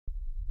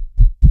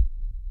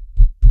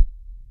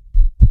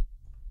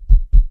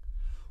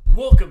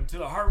Welcome to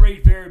the Heart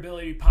Rate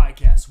Variability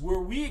Podcast, where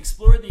we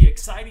explore the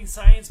exciting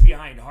science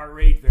behind heart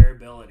rate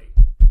variability.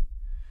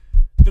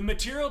 The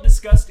material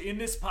discussed in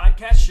this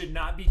podcast should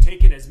not be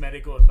taken as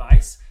medical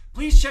advice.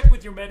 Please check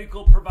with your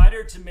medical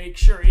provider to make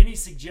sure any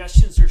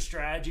suggestions or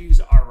strategies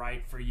are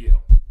right for you.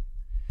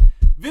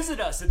 Visit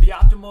us at the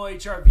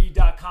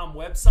OptimalHRV.com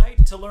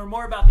website to learn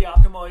more about the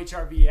Optimal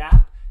HRV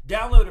app,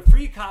 download a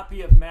free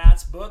copy of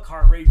Matt's book,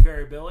 Heart Rate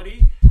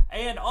Variability,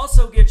 and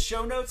also get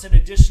show notes and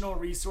additional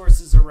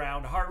resources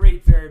around heart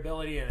rate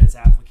variability and its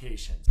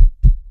applications.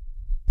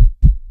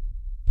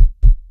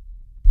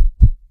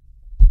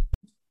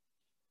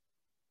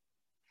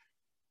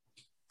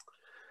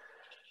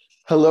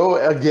 Hello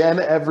again,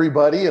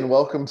 everybody, and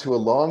welcome to a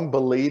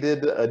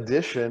long-belated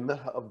edition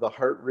of the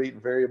Heart Rate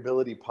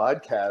Variability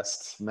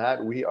Podcast.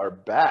 Matt, we are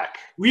back.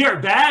 We are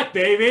back,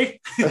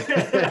 baby.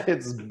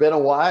 It's been a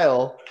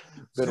while.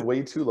 Been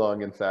way too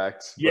long, in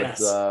fact.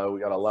 Yes. But we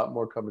got a lot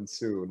more coming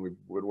soon. We've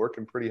been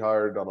working pretty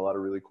hard on a lot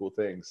of really cool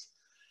things.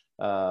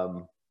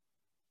 But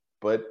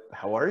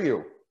how are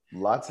you?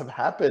 Lots have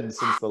happened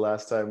since the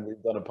last time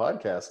we've done a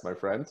podcast, my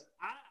friend.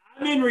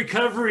 I'm in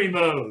recovery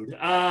mode.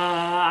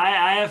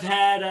 I have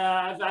had,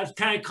 I've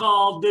kind of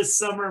called this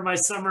summer my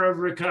summer of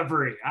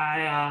recovery.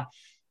 I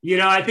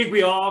think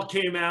we all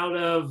came out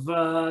of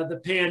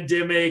the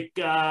pandemic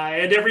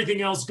and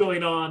everything else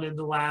going on in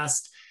the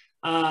last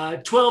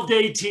 12 to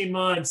 18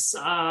 months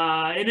in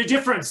a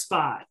different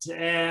spot.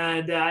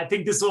 And I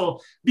think this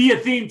will be a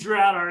theme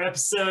throughout our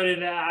episode.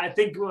 And I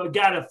think we've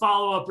got a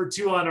follow-up or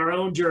two on our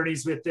own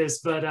journeys with this.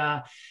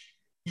 But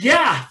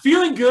yeah,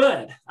 feeling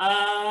good.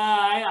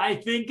 I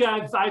think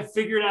I've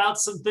figured out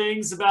some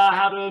things about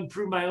how to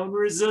improve my own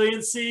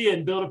resiliency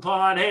and build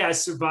upon, hey, I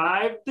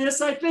survived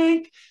this, I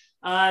think.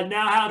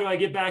 Now how do I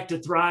get back to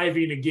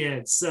thriving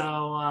again?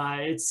 So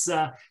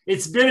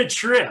it's been a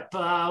trip.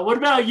 What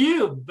about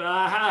you?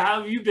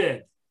 How have you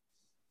been?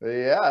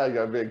 Yeah,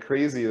 I've been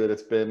crazy that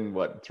it's been,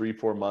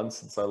 3-4 months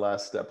since our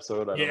last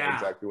episode. I don't know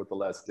exactly what the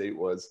last date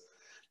was.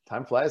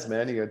 Time flies,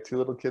 man. You got 2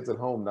 little kids at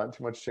home. Not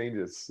too much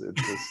changes.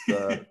 It's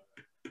just,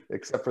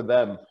 except for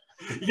them.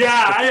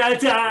 Yeah,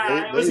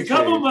 it was a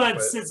couple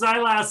months since I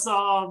last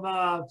saw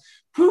them.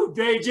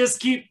 They just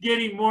keep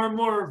getting more and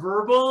more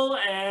verbal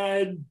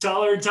and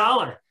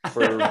taller.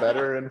 For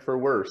better and for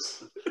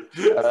worse.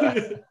 Me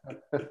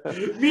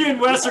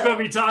and Wes are going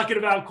to be talking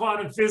about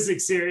quantum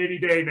physics here any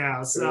day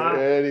now. So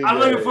I'm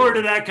looking forward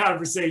to that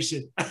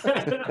conversation.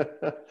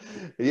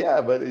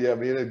 Yeah,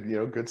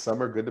 good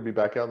summer. Good to be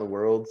back out in the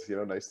world.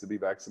 Nice to be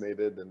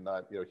vaccinated and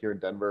not, here in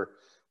Denver.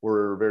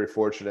 We're very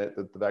fortunate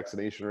that the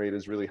vaccination rate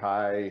is really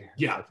high.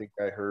 Yeah. I think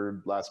I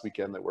heard last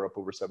weekend that we're up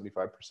over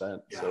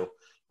 75%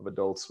 of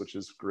adults, which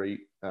is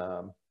great.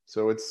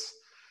 So it's,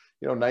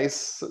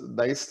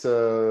 nice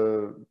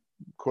to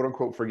quote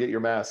unquote forget your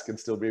mask and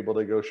still be able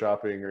to go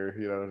shopping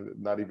or,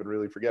 not even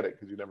really forget it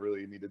because you never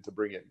really needed to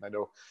bring it. And I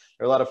know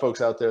there are a lot of folks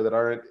out there that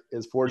aren't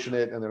as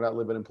fortunate and they're not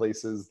living in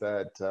places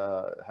that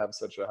have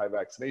such a high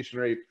vaccination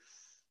rate.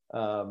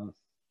 So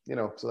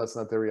that's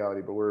not their reality,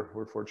 but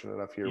we're fortunate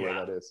enough here where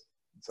that is.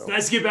 So. It's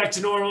nice to get back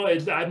to normal.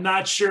 I'm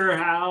not sure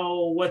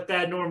what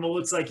that normal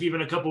looks like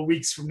even a couple of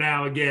weeks from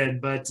now again,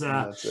 but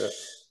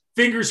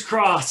fingers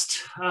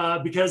crossed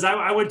because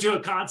I went to a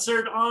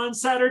concert on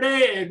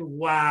Saturday and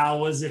wow,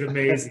 was it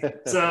amazing.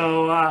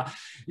 So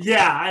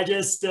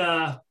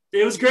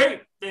it was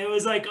great. It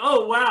was like,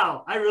 oh,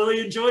 wow, I really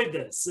enjoyed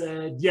this.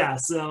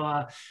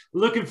 So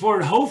looking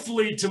forward,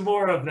 hopefully, to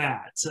more of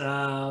that.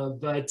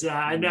 But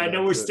I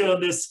know we're still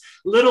in this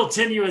little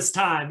tenuous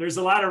time. There's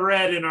a lot of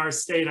red in our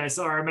state. I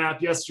saw our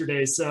map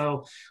yesterday.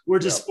 So we're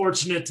just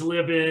fortunate to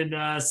live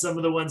in some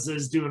of the ones that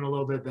is doing a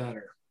little bit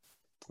better.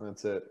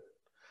 That's it.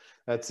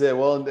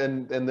 Well,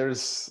 and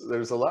there's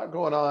a lot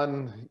going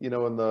on, in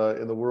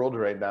the world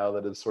right now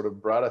that has sort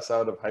of brought us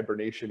out of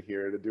hibernation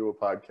here to do a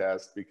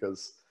podcast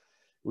because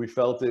we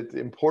felt it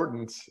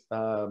important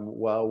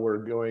while we're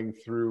going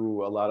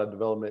through a lot of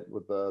development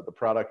with the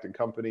product and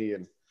company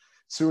and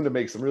soon to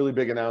make some really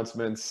big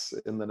announcements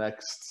in the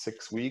next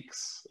 6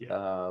 weeks,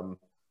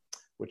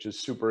 which is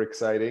super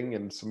exciting.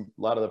 And a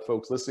lot of the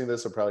folks listening to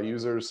this are probably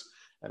users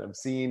and have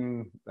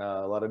seen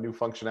a lot of new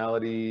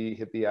functionality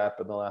hit the app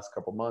in the last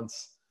couple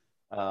months.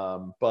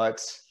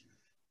 But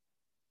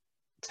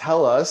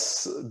tell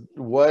us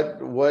what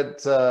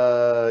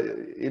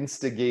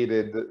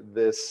instigated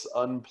this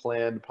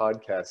unplanned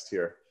podcast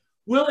here.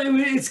 Well,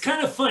 it's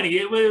kind of funny.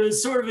 It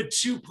was sort of a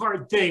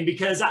 2-part thing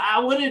because I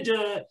wanted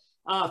to,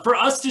 for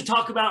us to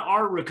talk about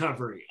our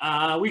recovery.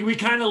 We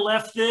kind of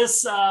left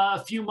this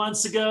a few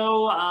months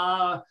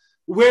ago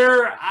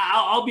where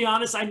I'll be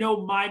honest, I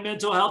know my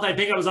mental health, I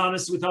think I was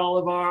honest with all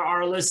of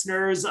our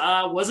listeners,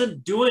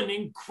 wasn't doing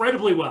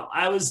incredibly well.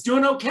 I was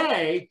doing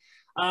okay.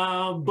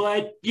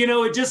 But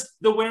it just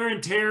the wear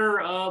and tear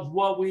of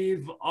what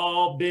we've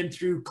all been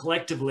through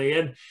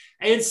collectively.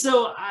 And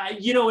so,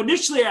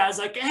 initially I was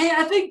like, hey,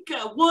 I think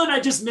I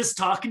just miss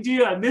talking to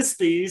you. I miss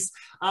these.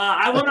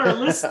 I want our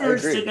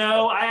listeners to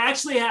know I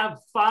actually have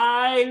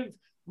 5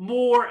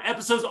 more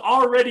episodes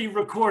already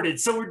recorded.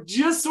 So we're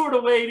just sort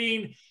of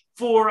waiting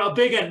for a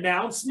big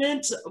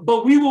announcement,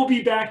 but we will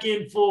be back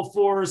in full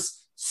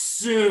force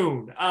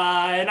soon.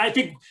 And I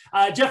think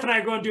Jeff and I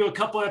are going to do a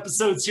couple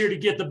episodes here to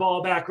get the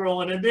ball back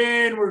rolling. And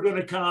then we're going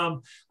to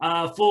come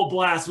full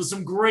blast with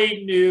some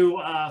great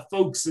new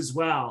folks as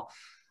well.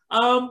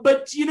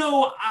 But you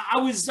know, I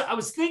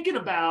was thinking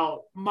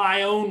about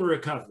my own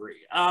recovery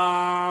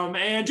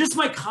and just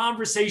my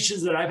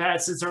conversations that I've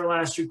had since our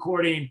last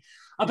recording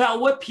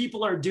about what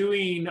people are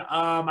doing.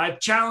 I've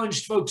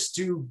challenged folks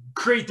to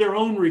create their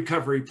own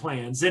recovery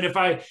plans, and if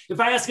I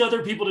ask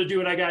other people to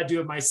do it, I got to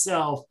do it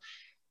myself.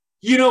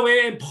 You know,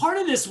 and part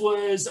of this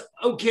was,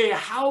 okay,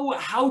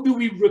 how do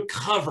we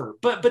recover?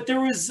 But there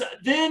was,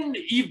 then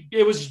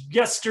it was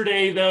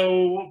yesterday,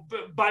 though,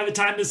 by the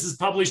time this is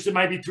published, it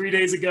might be 3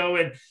 days ago,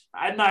 and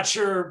I'm not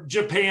sure,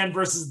 Japan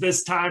versus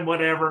this time,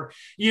 whatever.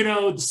 You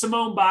know,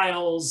 Simone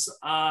Biles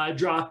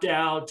dropped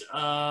out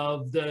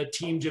of the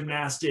team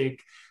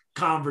gymnastic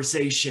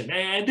conversation.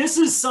 And this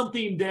is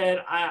something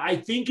that I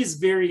think is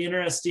very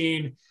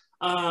interesting.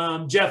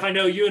 Jeff, I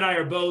know you and I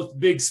are both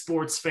big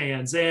sports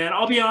fans, and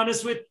I'll be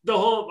honest with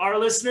our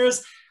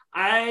listeners,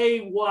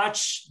 I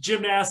watch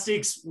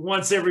gymnastics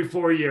once every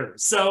 4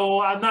 years.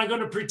 So I'm not going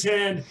to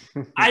pretend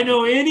I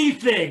know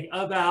anything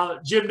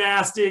about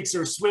gymnastics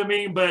or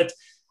swimming, but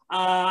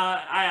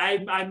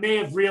I may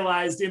have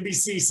realized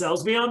NBC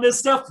sells me on this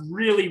stuff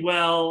really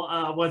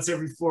well once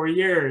every 4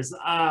 years.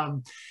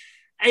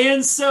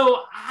 And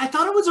so I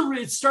thought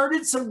it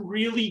started some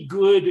really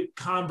good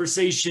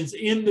conversations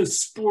in the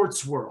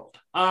sports world.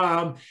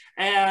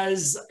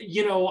 As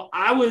you know,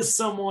 I was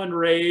someone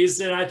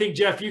raised, and I think,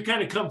 Jeff, you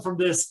kind of come from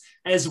this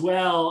as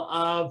well,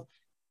 of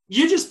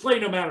you just play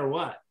no matter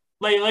what.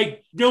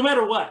 Like no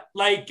matter what.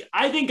 Like,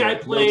 I think I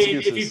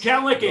played, if you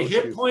count like a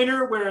hip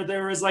pointer where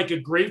there was like a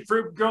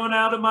grapefruit growing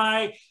out of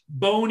my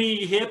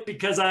bony hip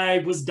because I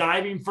was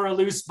diving for a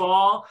loose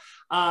ball,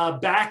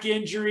 back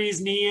injuries,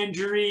 knee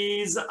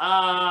injuries.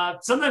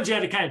 Sometimes you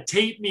had to kind of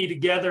tape me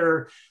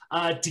together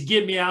to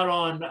get me out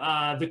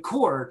on the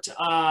court.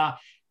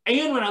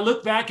 And when I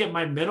look back at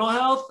my mental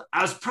health,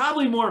 I was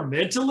probably more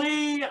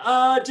mentally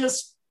I'm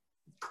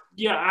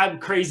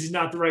crazy is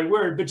not the right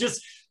word, but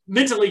just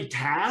mentally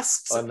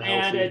tasked. Unhealthy.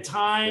 And at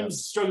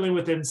times struggling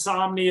with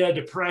insomnia,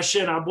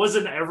 depression. I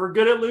wasn't ever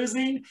good at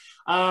losing.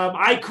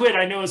 I quit.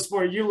 I know a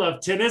sport you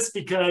love, tennis,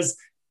 because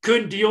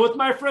couldn't deal with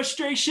my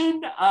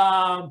frustration.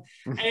 And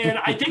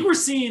I think we're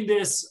seeing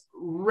this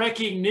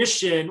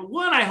recognition.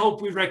 One, I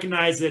hope we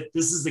recognize that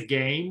this is a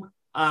game.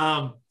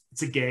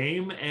 It's a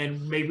game,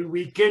 and maybe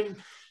we can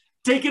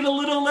take it a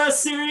little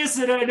less serious.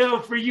 And I know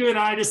for you and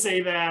I to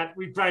say that,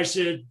 we probably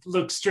should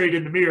look straight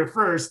in the mirror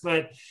first.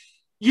 But,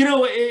 you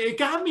know, it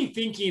got me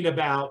thinking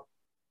about,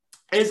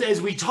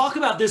 as we talk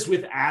about this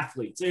with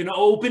athletes and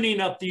opening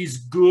up these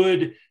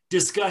good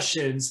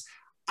discussions,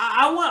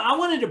 I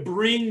wanted to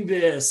bring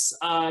this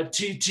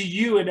to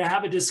you and to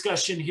have a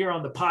discussion here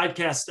on the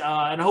podcast.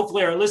 And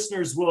hopefully our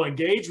listeners will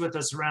engage with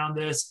us around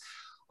this,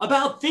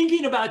 about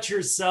thinking about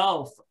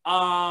yourself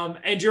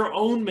and your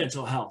own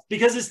mental health,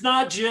 because it's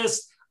not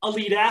just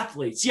elite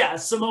athletes. Yeah,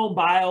 Simone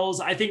Biles,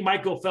 I think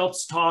Michael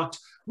Phelps talked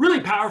really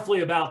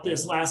powerfully about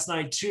this last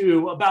night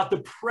too, about the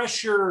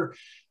pressure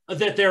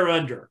that they're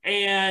under.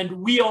 And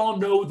we all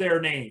know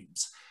their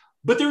names.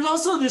 But there's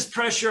also this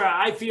pressure,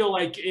 I feel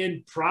like,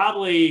 in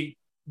probably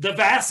the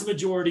vast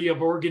majority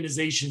of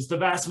organizations, the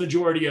vast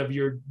majority of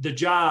the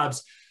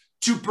jobs,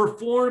 to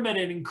perform at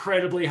an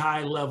incredibly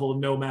high level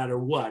no matter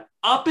what.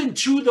 Up and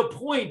to the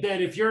point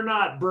that if you're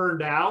not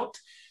burned out,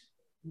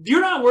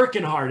 you're not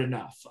working hard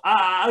enough.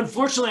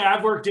 Unfortunately,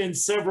 I've worked in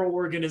several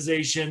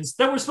organizations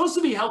that were supposed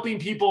to be helping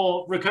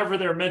people recover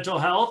their mental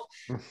health.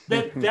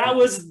 That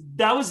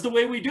was the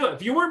way we do it.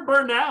 If you weren't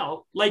burned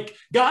out, like,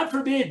 God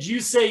forbid you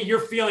say you're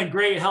feeling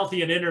great,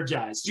 healthy, and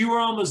energized, you were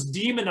almost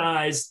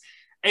demonized.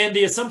 And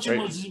the assumption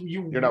was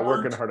you're not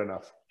working hard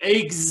enough.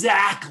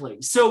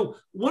 Exactly. So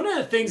one of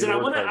the things, and I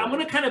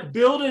want to kind of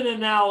build an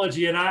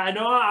analogy, and I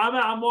know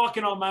I'm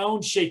walking on my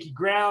own shaky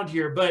ground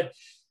here, but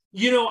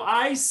you know,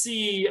 I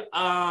see,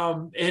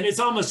 and it's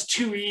almost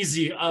too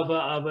easy of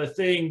a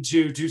thing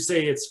to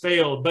say it's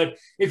failed. But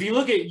if you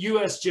look at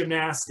U.S.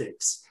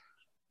 gymnastics,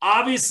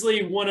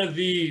 obviously one of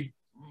the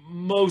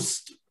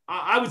most,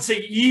 I would say,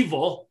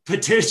 evil,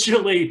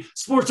 potentially,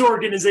 sports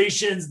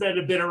organizations that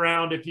have been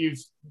around, if you've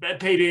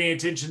paid any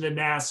attention to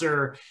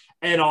Nasser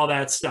and all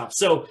that stuff.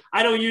 So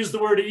I don't use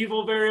the word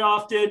evil very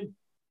often.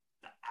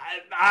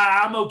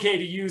 I'm okay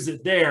to use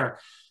it there.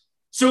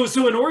 So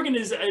an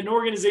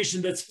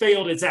organization that's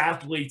failed its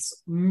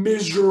athletes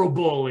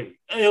miserably,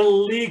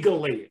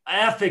 illegally,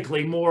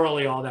 ethically,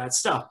 morally, all that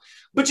stuff.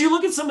 But you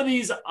look at some of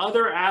these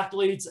other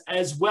athletes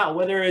as well,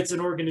 whether it's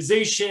an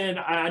organization.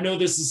 I know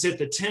this has hit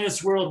the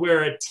tennis world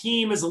where a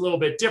team is a little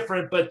bit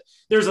different, but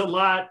there's a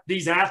lot,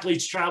 these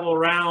athletes travel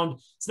around.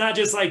 It's not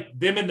just like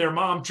them and their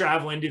mom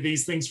traveling to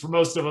these things. For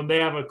most of them, they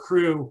have a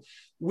crew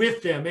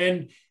with them.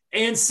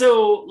 And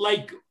so,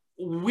 like,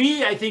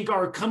 we, I think,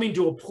 are coming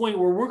to a point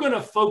where we're going to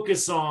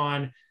focus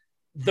on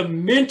the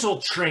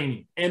mental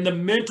training and the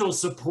mental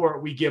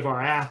support we give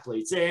our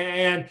athletes.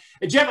 And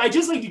Jeff, I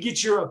just like to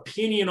get your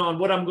opinion on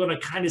what I'm going to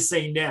kind of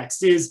say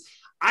next is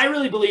I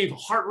really believe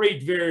heart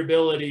rate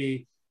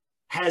variability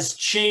has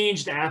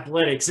changed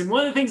athletics. And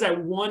one of the things I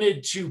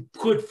wanted to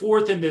put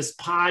forth in this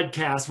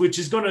podcast, which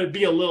is going to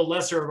be a little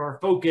lesser of our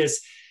focus,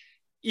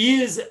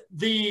 is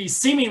the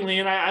seemingly,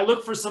 and I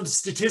look for some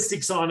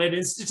statistics on it,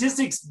 and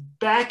statistics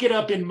back it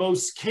up in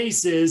most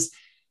cases,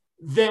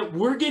 that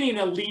we're getting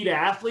elite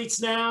athletes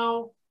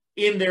now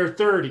in their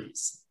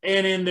 30s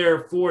and in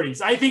their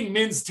 40s. I think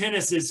men's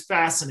tennis is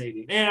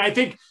fascinating. And I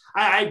think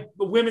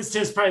women's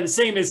tennis is probably the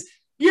same as,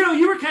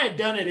 you were kind of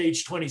done at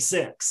age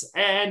 26.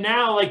 And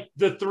now, like,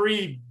 the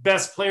three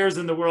best players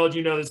in the world,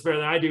 this better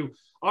than I do,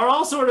 are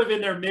all sort of in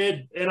their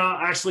mid and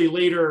actually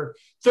later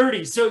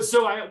 30s.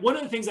 So one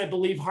of the things I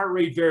believe heart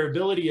rate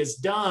variability has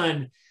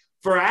done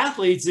for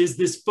athletes is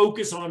this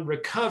focus on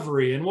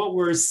recovery. And what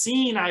we're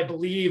seeing, I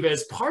believe,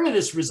 as part of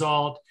this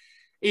result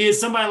is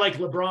somebody like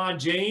LeBron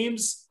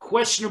James,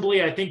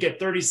 questionably, I think at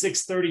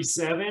 36,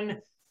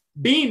 37,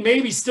 being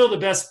maybe still the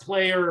best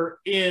player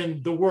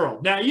in the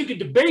world. Now, you could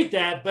debate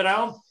that, but I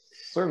don't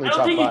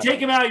think you take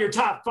him out of your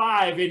top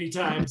five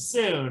anytime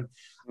soon.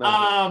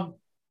 No.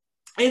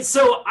 And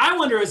so I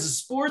wonder, as a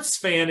sports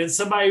fan and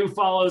somebody who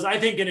follows, I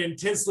think, an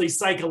intensely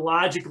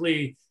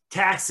psychologically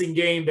taxing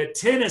game that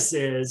tennis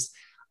is,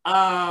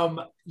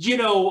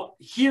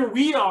 here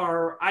we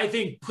are, I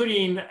think,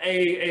 putting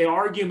a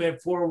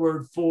argument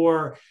forward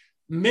for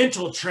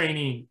mental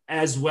training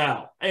as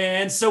well.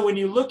 And so when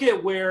you look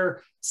at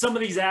where some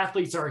of these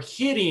athletes are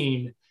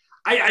hitting,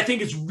 I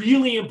think it's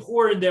really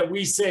important that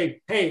we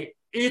say, hey,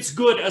 it's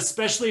good,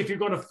 especially if you're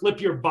going to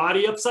flip your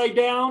body upside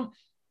down,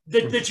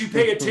 that you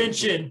pay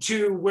attention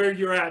to where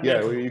you're at.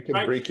 Yeah, well, you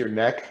can break your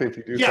neck if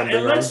you do something wrong. Yeah,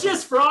 and let's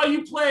just, for all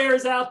you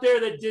players out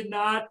there that did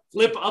not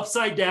flip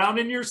upside down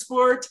in your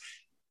sport,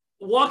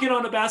 walking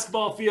on a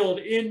basketball field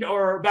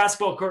or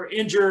basketball court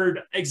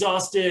injured,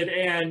 exhausted,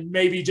 and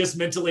maybe just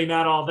mentally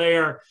not all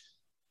there,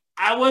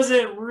 I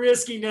wasn't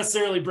risking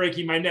necessarily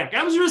breaking my neck.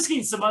 I was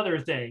risking some other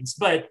things,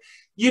 but,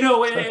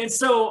 and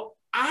so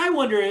I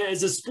wonder,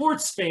 as a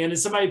sports fan,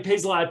 as somebody who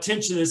pays a lot of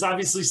attention to this,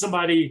 obviously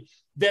somebody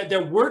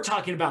that we're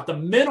talking about the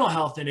mental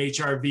health in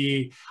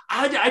HRV,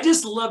 I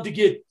just love to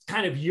get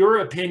kind of your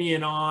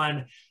opinion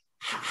on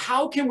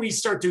how can we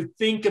start to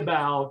think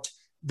about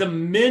the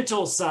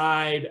mental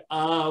side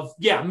of,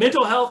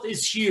 mental health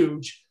is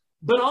huge,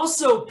 but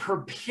also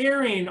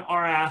preparing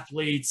our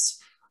athletes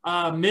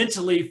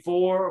mentally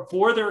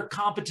for their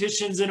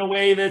competitions in a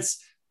way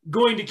that's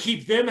going to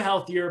keep them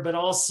healthier, but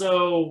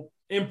also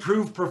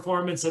improve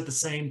performance at the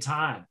same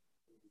time.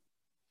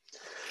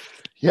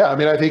 Yeah, I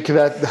mean, I think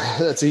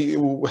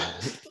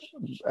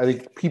I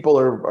think people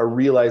are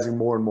realizing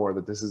more and more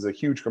that this is a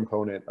huge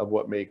component of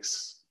what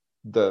makes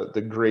the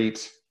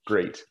great.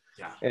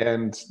 Yeah.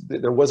 And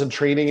there wasn't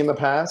training in the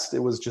past. It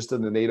was just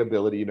an innate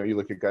ability. You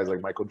look at guys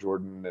like Michael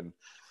Jordan and,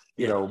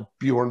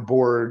 Bjorn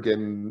Borg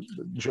and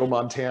Joe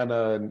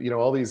Montana and,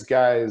 all these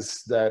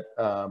guys that,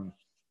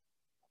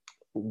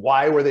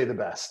 why were they the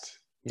best?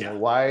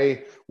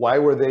 Why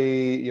were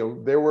they,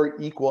 there were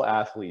equal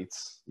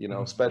athletes,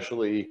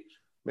 especially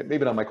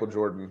maybe not Michael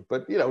Jordan,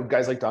 but,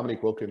 guys like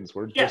Dominique Wilkins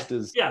were just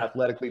as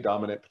athletically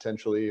dominant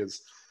potentially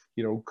as,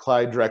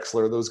 Clyde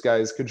Drexler. Those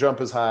guys could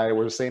jump as high,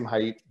 were the same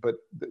height, but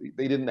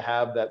they didn't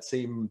have that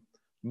same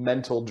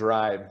mental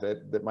drive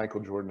that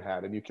Michael Jordan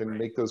had. And you can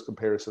make those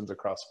comparisons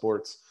across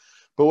sports.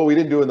 But what we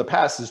didn't do in the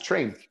past is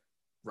train.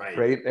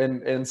 Right.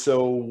 And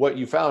so what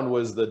you found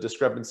was the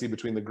discrepancy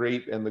between the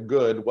great and the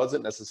good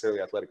wasn't necessarily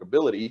athletic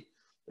ability.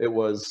 It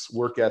was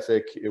work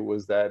ethic. It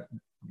was that,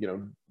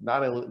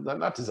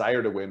 not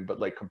desire to win, but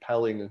like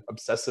compelling,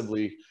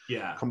 obsessively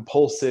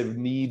compulsive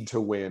need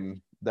to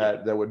win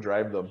that would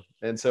drive them.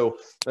 And so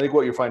I think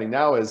what you're finding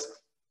now is,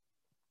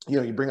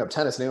 you bring up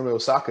tennis. Naomi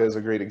Osaka is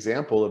a great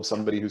example of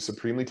somebody who's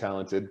supremely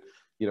talented,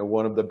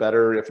 one of the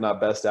better, if not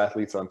best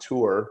athletes on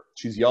tour.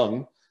 She's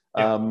young,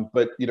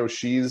 but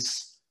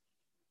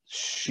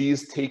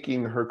she's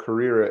taking her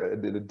career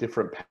in a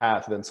different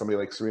path than somebody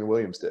like Serena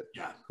Williams did,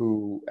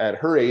 who at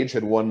her age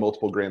had won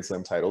multiple Grand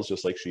Slam titles,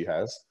 just like she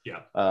has.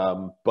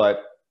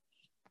 But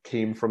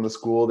came from the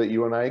school that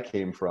you and I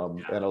came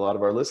from, and a lot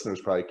of our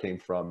listeners probably came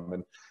from.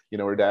 And,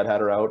 her dad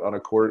had her out on a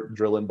court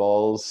drilling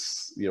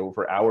balls,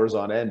 for hours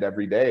on end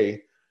every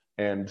day.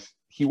 And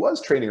he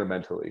was training her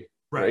mentally.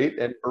 Right.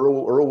 And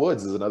Earl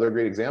Woods is another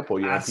great example.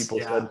 People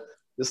said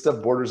this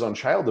stuff borders on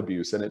child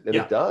abuse, and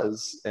it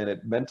does. And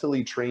it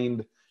mentally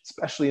trained,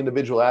 especially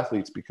individual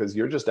athletes, because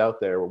you're just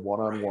out there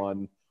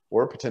one-on-one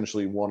or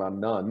potentially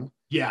one-on-none.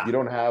 Yeah. You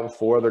don't have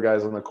 4 other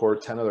guys on the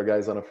court, 10 other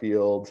guys on a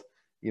field,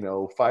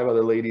 5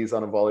 other ladies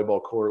on a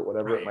volleyball court,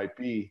 whatever it might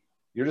be.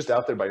 You're just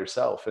out there by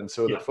yourself. And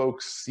so the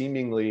folks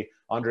seemingly,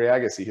 Andre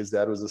Agassi, his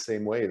dad was the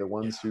same way. The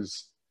ones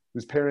whose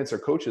parents or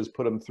coaches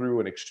put them through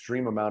an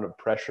extreme amount of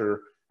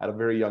pressure at a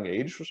very young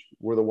age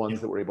were the ones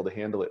that were able to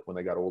handle it when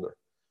they got older.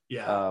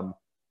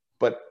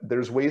 But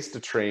there's ways to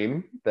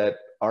train that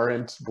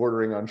aren't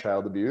bordering on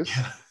child abuse.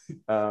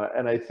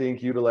 And I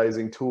think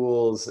utilizing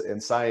tools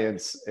and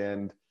science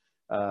and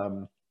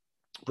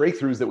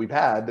breakthroughs that we've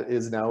had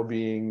is now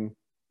being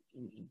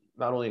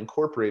not only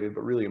incorporated,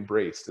 but really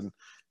embraced. And,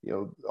 you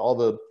know, all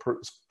the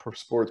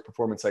sports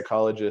performance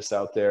psychologists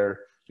out there,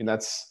 I mean,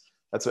 that's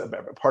a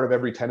part of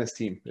every tennis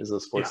team is a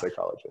sports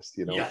psychologist,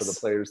 you know, for the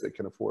players that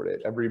can afford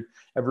it.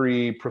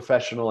 Every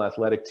professional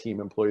athletic team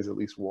employs at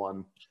least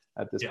one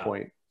at this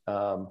point.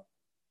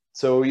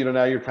 So, you know,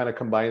 now you're kind of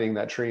combining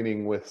that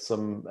training with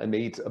some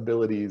innate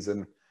abilities,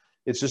 and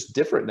it's just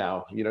different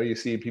now. You know, you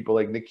see people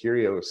like Nick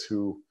Kyrgios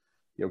who,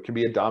 you know, can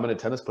be a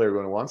dominant tennis player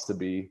when he wants to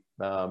be.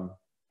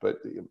 But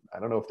I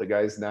don't know if the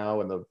guys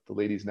now and the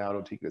ladies now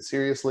don't take it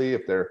seriously,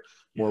 if they're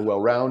more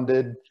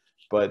well-rounded,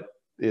 but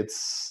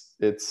it's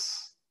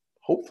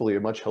hopefully a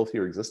much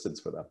healthier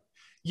existence for them.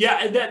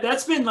 Yeah,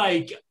 that's been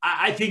like,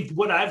 I think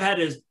what I've had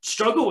to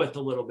struggle with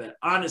a little bit,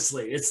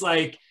 honestly. It's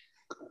like,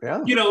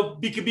 you know,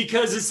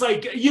 because it's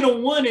like, you know,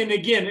 one, and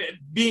again,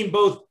 being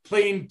both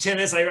playing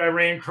tennis, I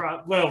ran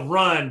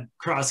run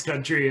cross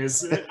country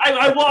is,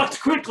 I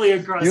walked quickly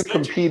across you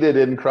country. Competed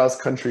in cross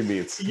country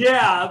meets.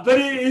 Yeah, but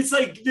it's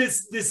like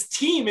this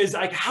team is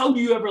like, how do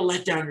you ever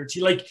let down your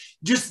team? Like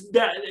just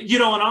that, you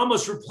know, and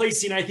almost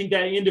replacing, I think,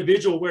 that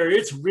individual where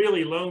it's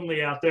really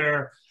lonely out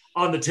there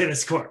on the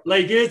tennis court.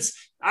 Like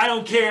I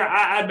don't care.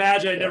 I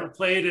imagine I never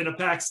played in a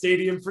packed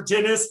stadium for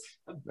tennis.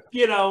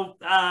 You know,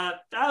 I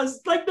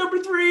was like number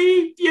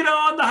 3, you know,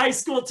 on the high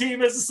school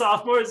team as a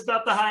sophomore. It's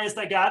about the highest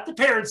I got. The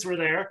parents were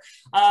there.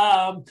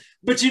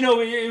 But, you know,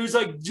 it was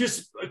like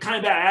just kind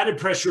of that added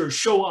pressure to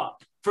show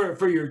up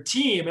for your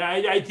team. And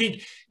I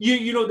think,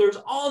 you know, there's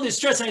all this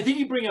stress. And I think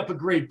you bring up a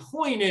great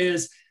point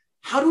is,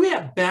 how do we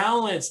have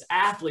balanced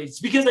athletes?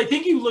 Because I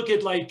think you look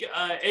at like,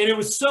 and it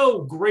was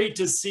so great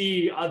to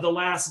see the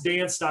Last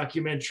Dance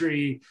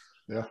documentary,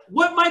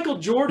 what Michael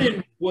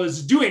Jordan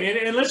was doing.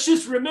 And let's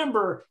just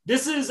remember,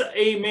 this is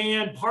a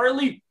man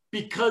partly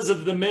because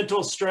of the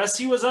mental stress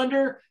he was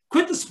under,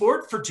 quit the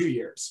sport for 2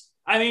 years.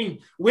 I mean,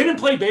 went and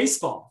played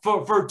baseball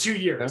for 2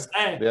 years.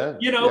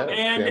 You know,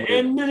 and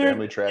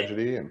family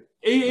tragedy and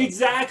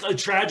exactly,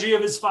 tragedy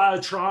of his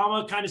father,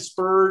 trauma kind of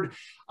spurred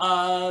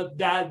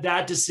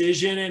that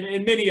decision, and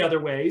in many other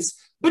ways.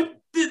 But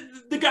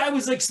the guy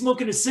was like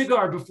smoking a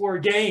cigar before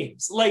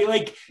games,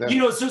 you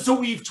know. So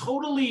we've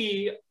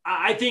totally,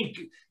 I think,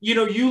 you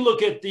know, you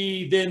look at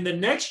the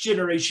next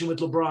generation with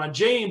LeBron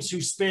James,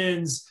 who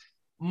spends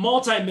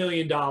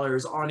multi-million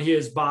dollars on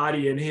his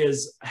body and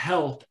his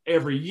health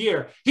every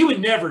year. He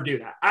would never do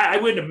that. I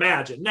wouldn't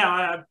imagine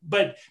now,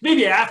 but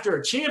maybe after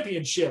a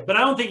championship, but I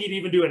don't think he'd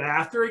even do it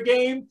after a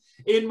game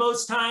in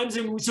most times.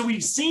 And so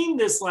we've seen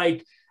this,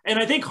 like, and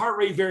I think heart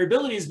rate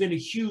variability has been a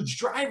huge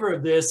driver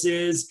of this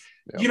is,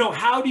 you know,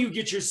 how do you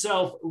get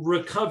yourself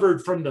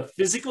recovered from the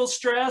physical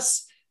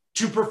stress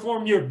to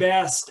perform your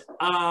best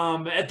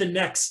at the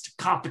next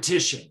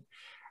competition?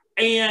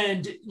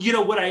 And, you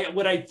know, what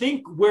I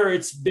think where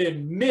it's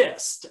been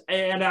missed,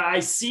 and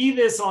I see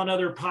this on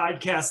other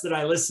podcasts that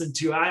I listen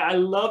to, I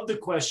love the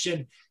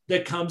question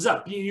that comes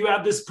up. You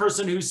have this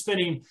person who's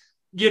spending,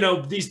 you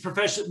know, these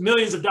professional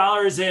millions of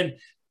dollars, and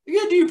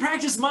do you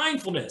practice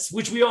mindfulness,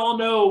 which we all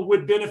know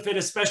would benefit,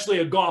 especially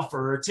a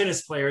golfer or a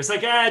tennis player. It's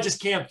like, I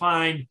just can't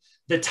find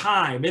the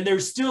time. And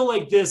there's still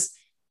like this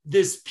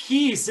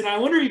piece. And I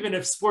wonder even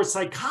if sports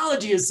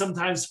psychology has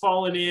sometimes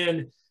fallen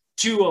in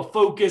to a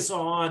focus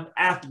on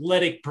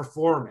athletic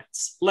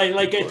performance.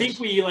 Like I think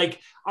we like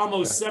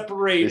almost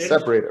separate it,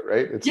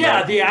 right? It's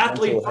the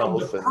athlete from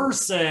the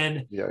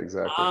person. Yeah,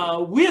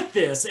 exactly. With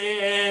this.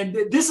 And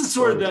this is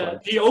sort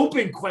of the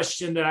open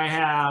question that I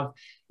have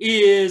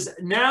is,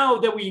 now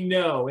that we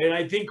know, and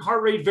I think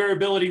heart rate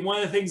variability,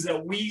 one of the things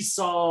that we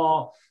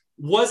saw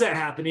wasn't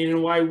happening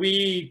and why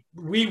we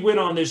went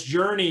on this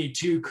journey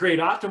to create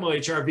Optimal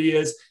HRV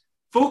is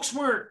folks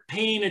weren't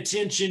paying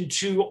attention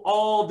to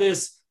all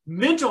this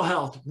mental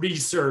health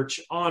research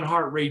on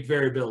heart rate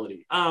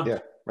variability.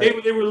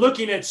 They were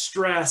looking at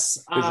stress,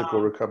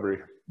 physical recovery.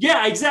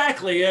 Yeah,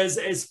 exactly.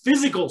 As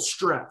physical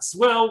stress.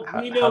 Well,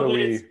 we know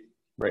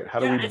how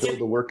do we build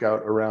the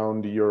workout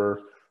around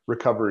your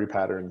recovery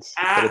patterns?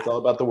 But it's all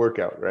about the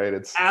workout, right?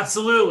 It's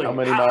absolutely how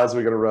many miles are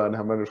we going to run,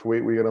 how much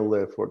weight we're going to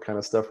lift, what kind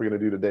of stuff we're going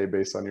to do today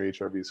based on your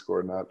HRV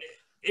score, not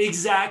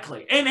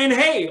exactly. And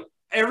hey,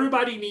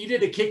 everybody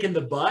needed a kick in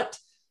the butt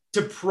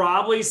to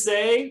probably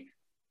say,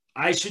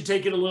 I should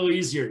take it a little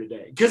easier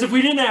today. Because if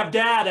we didn't have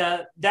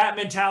data, that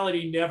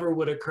mentality never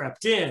would have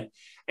crept in.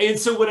 And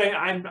so what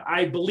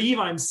I believe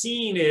I'm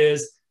seeing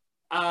is,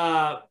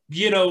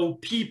 you know,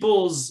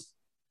 people's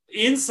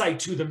insight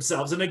to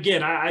themselves. And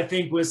again, I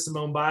think with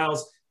Simone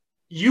Biles,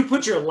 you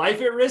put your life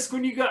at risk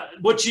when you got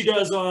what she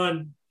does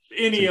on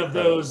any of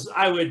those.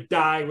 I would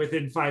die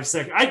within 5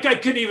 seconds. I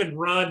couldn't even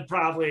run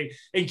probably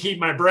and keep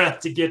my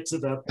breath to get to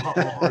the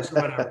pommel horse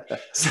or whatever.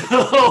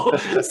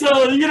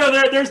 So you know,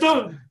 there's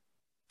no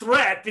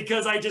threat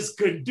because I just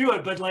couldn't do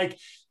it. But like,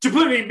 to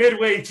put me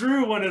midway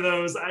through one of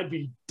those, I'd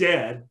be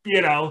dead,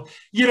 you know,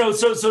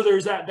 so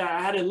there's that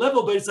added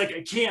level, but it's like,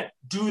 I can't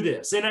do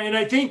this. And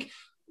I think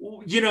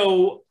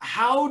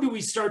how do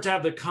we start to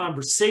have the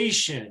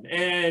conversation?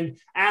 And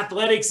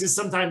athletics is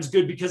sometimes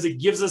good because it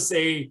gives us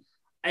a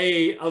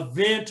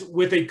event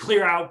with a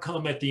clear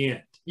outcome at the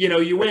end.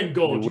 You win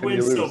gold, you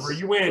win silver,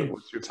 you win.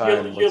 What's your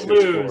time? You what's your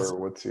lose. score?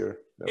 What's your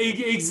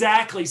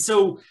Exactly.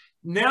 So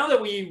now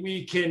that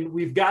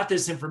we've got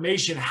this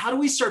information, how do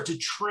we start to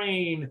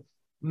train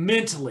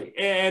mentally?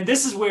 And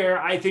this is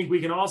where I think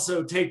we can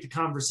also take the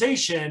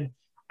conversation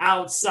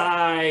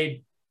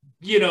outside,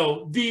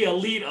 the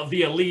elite of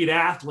the elite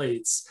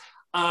athletes,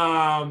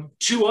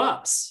 to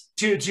us,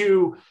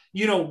 to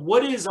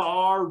what is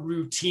our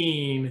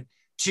routine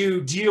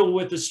to deal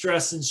with the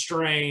stress and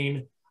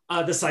strain,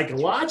 the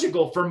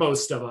psychological for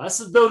most of us,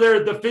 though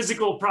the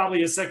physical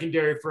probably is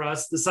secondary for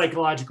us, the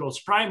psychological is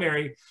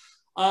primary,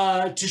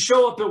 to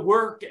show up at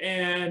work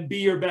and be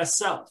your best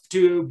self,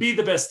 to be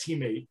the best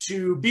teammate,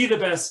 to be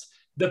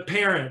the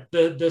parent,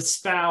 the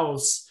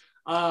spouse,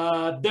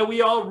 that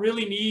we all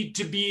really need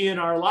to be in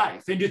our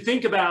life, and to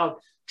think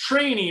about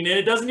training. And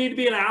it doesn't need to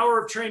be an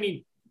hour of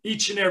training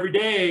each and every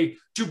day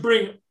to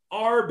bring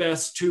our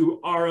best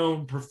to our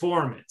own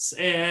performance.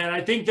 And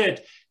I think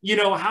that,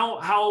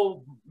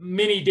 how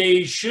many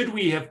days should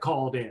we have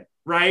called in,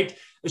 right?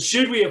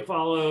 Should we have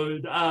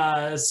followed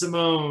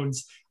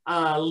Simone's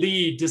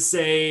lead to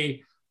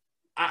say,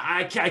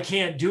 I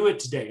can't do it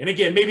today? And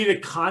again, maybe the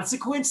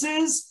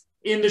consequences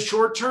in the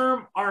short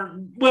term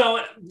aren't,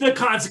 well, the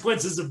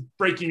consequences of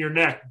breaking your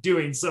neck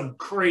doing some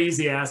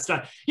crazy ass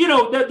stuff,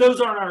 those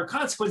aren't our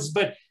consequences.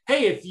 But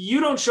hey, if you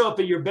don't show up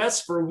at your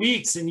best for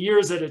weeks and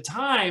years at a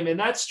time, and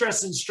that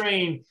stress and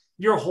strain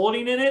you're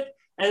holding in it,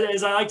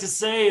 as I like to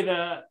say,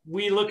 that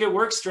we look at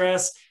work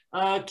stress,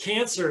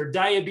 cancer,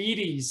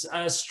 diabetes,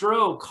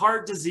 stroke,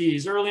 heart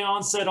disease, early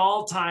onset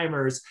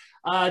Alzheimer's,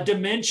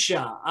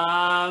 dementia,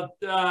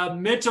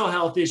 mental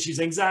health issues,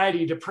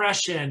 anxiety,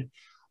 depression.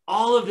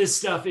 All of this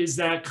stuff is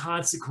that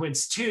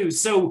consequence too.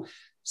 So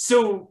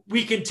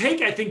we can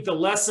take, I think, the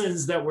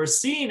lessons that we're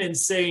seeing and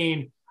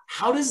saying,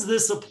 how does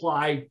this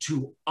apply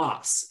to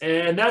us?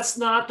 And that's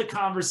not the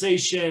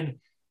conversation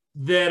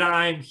that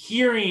I'm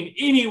hearing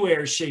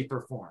anywhere, shape,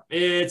 or form.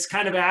 It's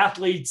kind of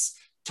athletes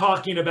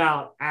talking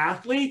about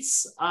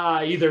athletes,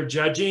 either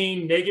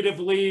judging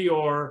negatively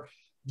or,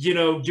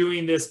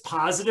 doing this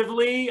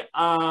positively,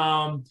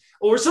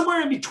 or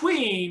somewhere in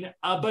between.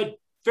 But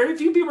very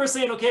few people are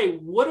saying, okay,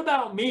 what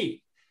about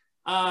me?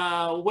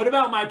 What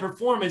about my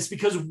performance?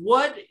 Because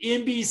what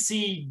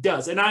NBC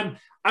does, and I'm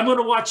going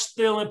to watch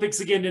the Olympics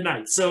again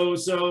tonight. So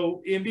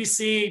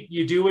NBC,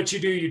 you do what you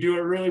do. You do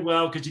it really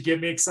well because you get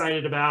me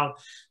excited about,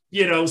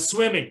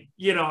 swimming.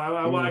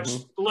 I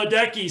watched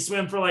Ledecky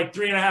swim for like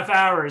 3.5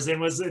 hours and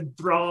was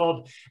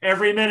enthralled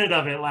every minute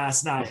of it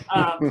last night.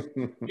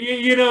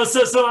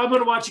 So I'm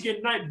going to watch again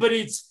tonight. But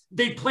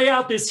they play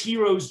out this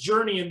hero's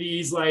journey in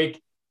these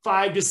like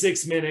 5 to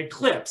 6 minute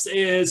clips.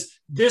 This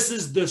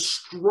is the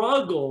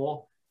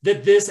struggle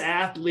that this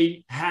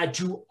athlete had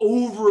to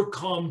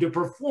overcome to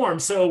perform.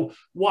 So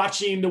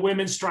watching the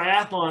women's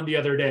triathlon the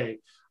other day,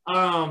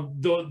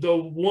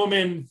 the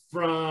woman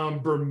from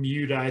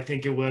Bermuda, I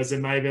think it was, it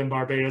might have been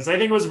Barbados, I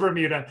think it was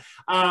Bermuda,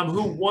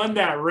 who won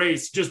that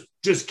race,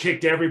 just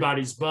kicked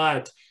everybody's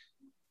butt.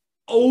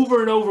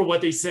 Over and over,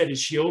 what they said is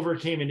she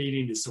overcame an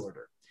eating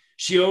disorder.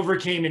 She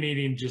overcame an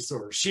eating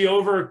disorder. She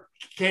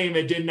overcame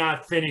and did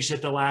not finish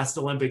at the last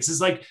Olympics. It's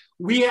like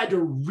we had to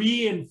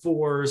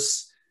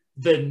reinforce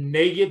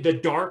the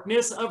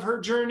darkness of her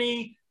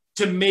journey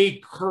to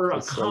make her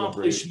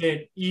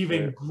accomplishment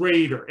even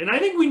greater. And I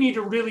think we need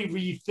to really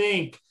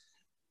rethink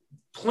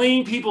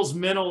playing people's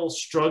mental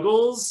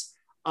struggles,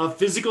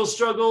 physical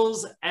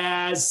struggles,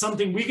 as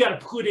something we got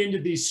to put into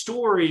the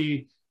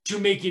story to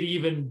make it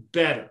even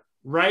better.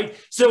 Right.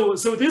 So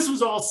this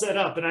was all set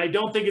up, and I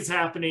don't think it's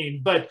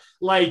happening, but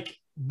like,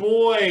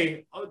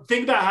 boy,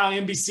 think about how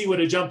NBC would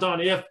have jumped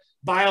on if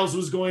Biles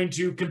was going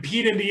to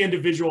compete in the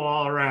individual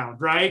all around,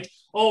 right?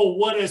 Oh,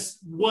 what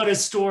a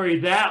story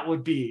that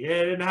would be,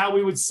 and how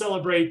we would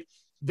celebrate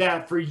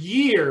that for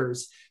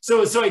years.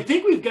 So I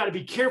think we've got to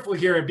be careful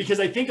here, because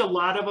I think a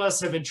lot of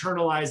us have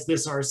internalized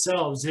this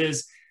ourselves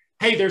is,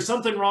 hey, there's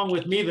something wrong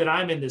with me that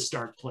I'm in this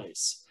dark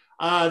place.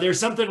 There's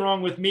something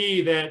wrong with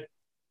me that,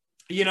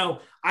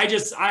 I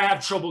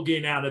have trouble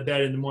getting out of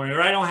bed in the morning,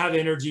 or I don't have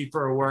energy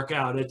for a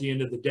workout at the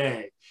end of the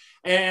day.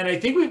 And I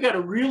think we've got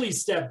to really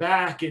step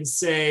back and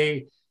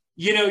say,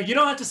 you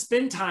don't have to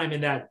spend time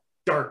in that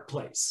dark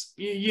place.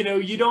 You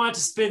don't have to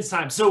spend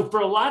time. So for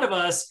a lot of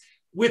us,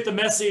 with the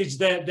message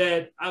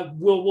that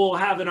we'll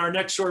have in our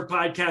next short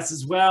podcast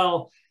as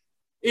well,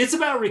 it's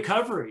about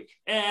recovery.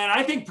 And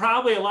I think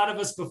probably a lot of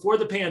us before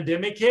the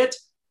pandemic hit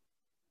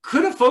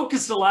could have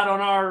focused a lot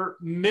on our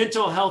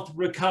mental health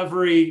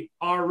recovery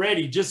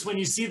already. Just when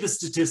you see the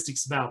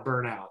statistics about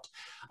burnout,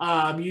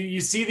 you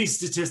see these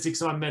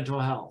statistics on mental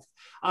health.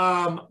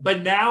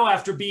 But now,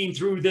 after being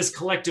through this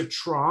collective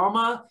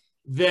trauma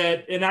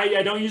and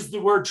I don't use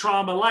the word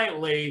trauma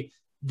lightly,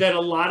 that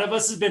a lot of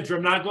us have been through.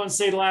 I'm not going to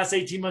say the last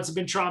 18 months have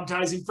been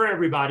traumatizing for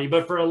everybody,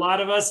 but for a lot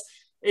of us,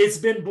 it's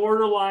been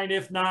borderline,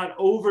 if not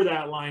over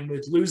that line,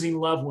 with losing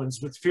loved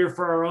ones, with fear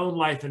for our own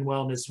life and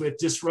wellness, with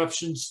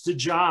disruptions to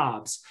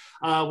jobs,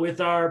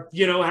 with our,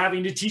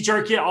 having to teach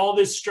our kid. All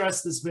this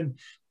stress that's been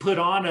put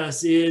on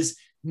us is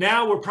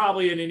now we're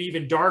probably in an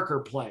even darker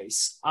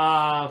place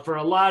for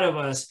a lot of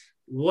us.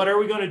 What are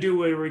we going to do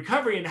with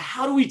recovery, and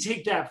how do we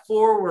take that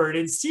forward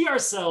and see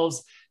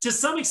ourselves to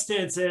some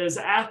extent as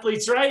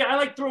athletes? Right? I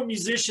like throwing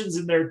musicians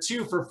in there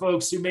too for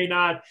folks who may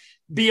not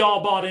be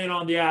all bought in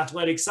on the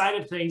athletic side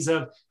of things,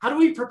 of how do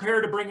we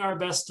prepare to bring our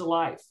best to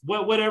life,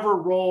 whatever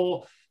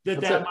role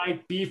that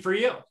might be for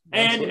you.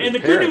 And the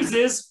good news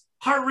is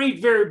heart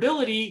rate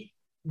variability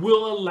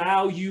will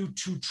allow you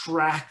to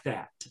track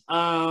that.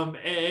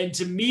 And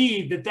to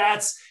me,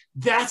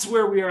 that's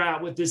where we are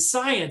at with this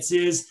science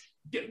is,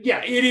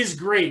 yeah, it is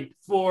great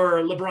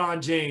for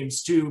LeBron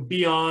James to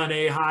be on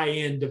a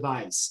high-end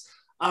device.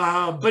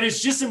 But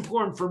it's just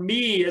important for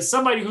me as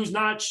somebody who's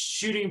not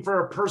shooting for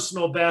a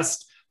personal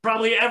best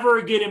probably ever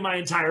again in my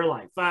entire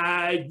life.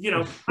 I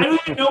don't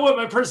even know what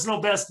my personal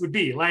best would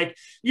be. Like,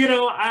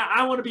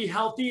 I want to be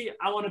healthy.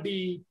 I want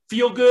to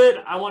feel good.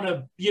 I want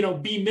to,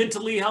 be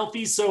mentally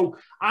healthy. So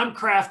I'm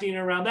crafting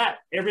around that.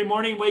 Every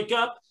morning, wake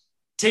up,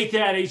 take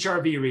that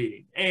HRV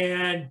reading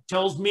and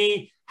tells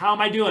me, how am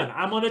I doing?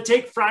 I'm going to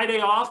take Friday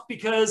off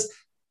because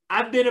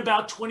I've been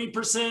about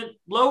 20%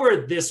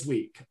 lower this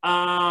week.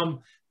 Again,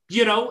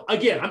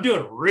 I'm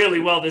doing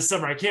really well this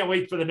summer. I can't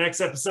wait for the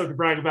next episode to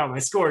brag about my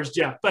scores,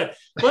 Jeff. But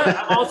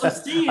I'm also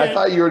seeing. I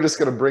thought you were just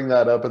going to bring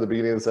that up at the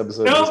beginning of this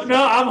episode.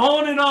 No, I'm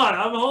holding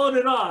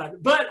on.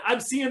 But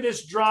I'm seeing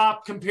this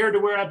drop compared to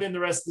where I've been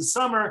the rest of the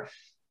summer.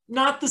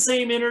 Not the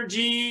same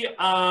energy.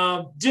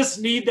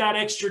 Just need that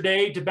extra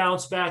day to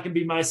bounce back and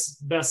be my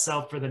best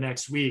self for the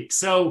next week.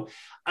 So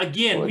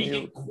again, we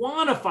can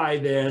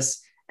quantify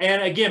this.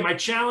 And again, my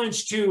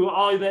challenge to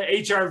all the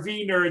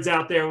HRV nerds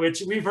out there,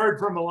 which we've heard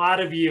from a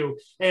lot of you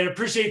and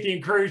appreciate the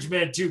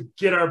encouragement to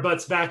get our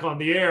butts back on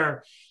the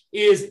air,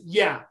 is,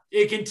 yeah,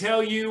 it can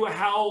tell you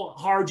how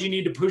hard you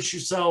need to push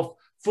yourself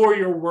for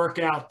your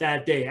workout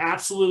that day.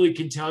 Absolutely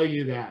can tell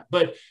you that.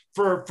 But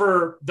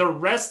for the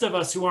rest of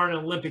us who aren't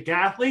Olympic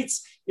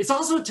athletes, it's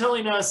also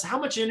telling us how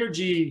much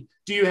energy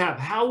do you have?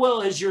 How well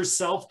has your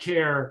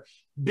self-care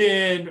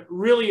been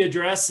really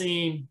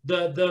addressing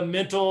the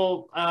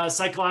mental,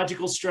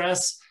 psychological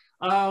stress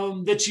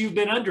that you've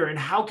been under? And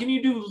how can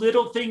you do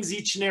little things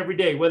each and every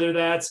day, whether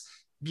that's,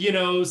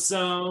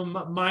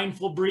 some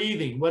mindful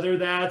breathing, whether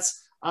that's,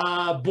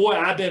 I've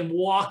been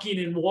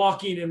walking.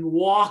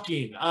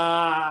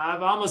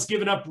 I've almost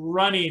given up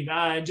running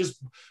and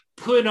just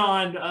put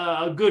on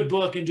a good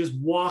book and just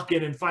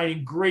walking and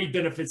finding great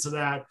benefits of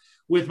that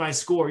with my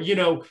score,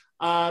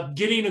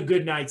 getting a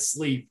good night's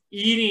sleep,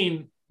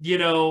 eating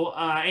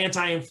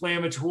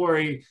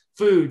anti-inflammatory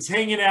foods,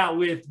 hanging out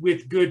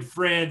with good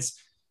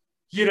friends,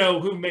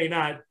 who may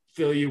not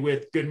fill you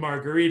with good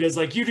margaritas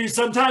like you do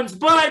sometimes,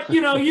 but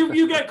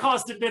you get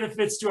cost and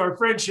benefits to our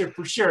friendship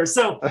for sure.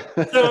 So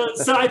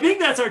I think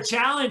that's our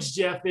challenge,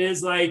 Jeff,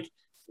 is like,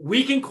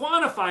 we can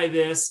quantify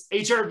this.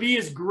 HRV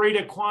is great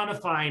at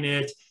quantifying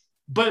it,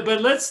 but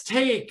let's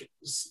take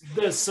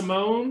the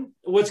Simone,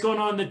 what's going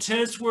on in the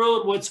tennis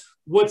world, what's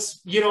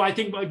I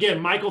think, again,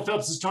 Michael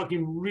Phelps is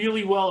talking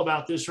really well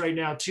about this right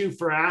now too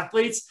for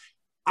athletes.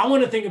 I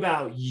want to think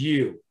about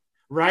you,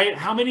 right?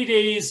 How many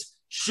days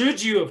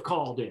should you have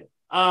called in?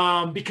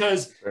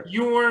 Because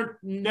you weren't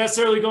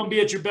necessarily going to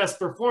be at your best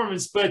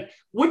performance. But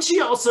what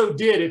she also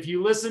did, if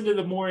you listen to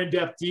the more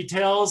in-depth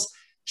details,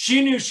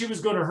 she knew she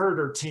was going to hurt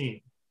her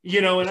team,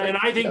 and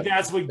I think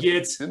that's what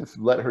gets. She didn't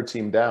let her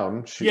team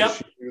down. She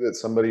knew that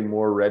somebody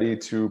more ready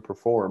to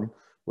perform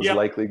was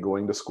likely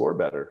going to score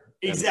better.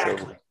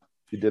 Exactly.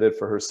 She did it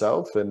for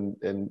herself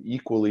and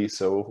equally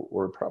so,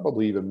 or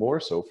probably even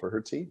more so, for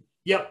her team.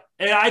 Yep.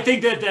 And I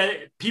think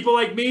that people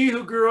like me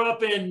who grew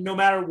up in no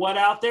matter what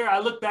out there, I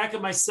look back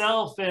at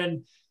myself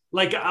and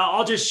like,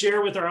 I'll just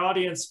share with our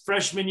audience,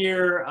 freshman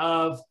year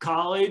of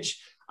college,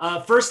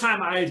 first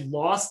time I had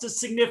lost a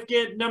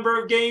significant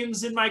number of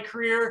games in my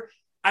career,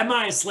 I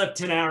might have slept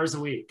 10 hours a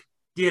week.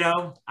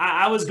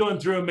 I was going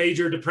through a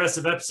major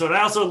depressive episode.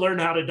 I also learned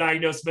how to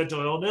diagnose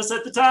mental illness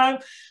at the time.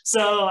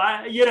 So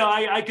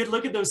I could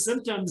look at those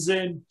symptoms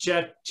and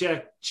check.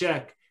 I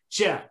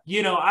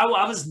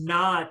was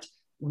not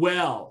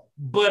well,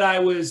 but I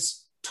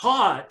was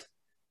taught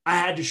I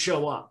had to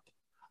show up.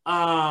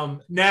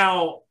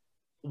 Now,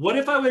 what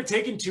if I would have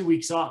taken 2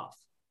 weeks off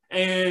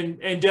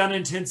and done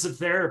intensive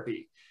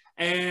therapy?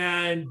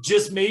 And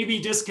just maybe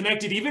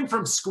disconnected even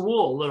from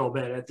school a little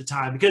bit at the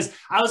time, because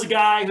I was a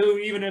guy who,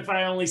 even if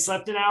I only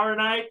slept an hour a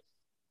night,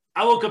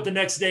 I woke up the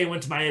next day and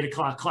went to my 8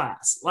 o'clock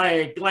class.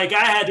 Like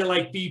I had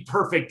to be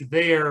perfect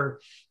there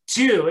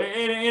too.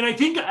 And I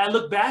think I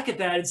look back at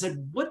that and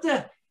said, what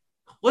the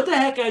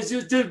heck, guys?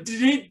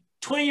 Did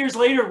 20 years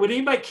later, would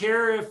anybody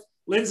care if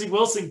Lindsey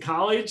Wilson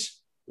College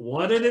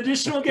won an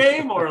additional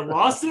game or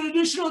lost an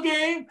additional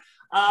game?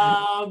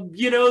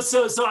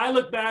 So I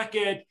look back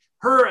at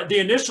her, the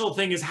initial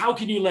thing is, how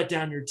can you let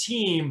down your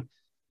team?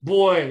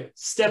 Boy,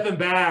 stepping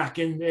back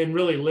and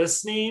really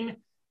listening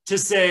to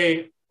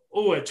say,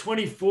 oh, at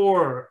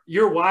 24,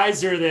 you're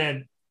wiser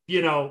than,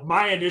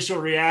 my initial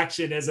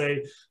reaction as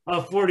a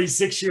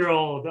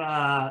 46-year-old.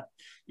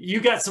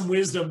 You got some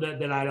wisdom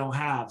that I don't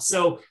have.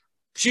 So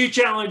she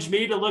challenged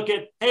me to look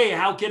at, hey,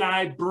 how can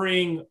I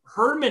bring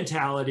her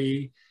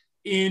mentality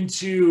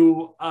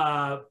into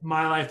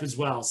my life as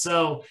well?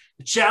 So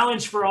the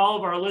challenge for all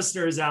of our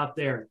listeners out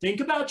there, think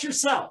about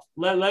yourself.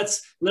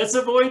 Let's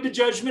avoid the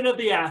judgment of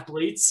the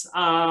athletes.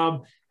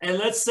 And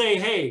let's say,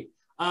 hey,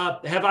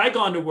 have I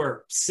gone to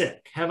work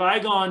sick? Have I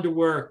gone to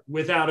work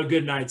without a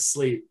good night's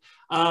sleep?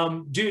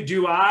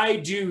 Do I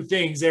do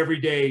things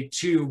every day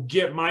to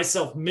get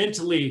myself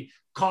mentally,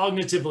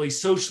 cognitively,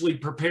 socially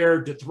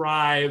prepared to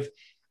thrive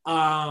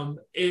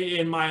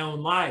in my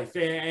own life?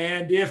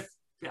 And if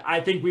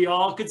I think we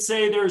all could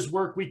say there's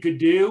work we could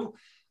do,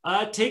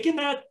 taking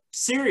that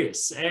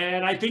serious.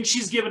 And I think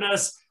she's given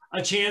us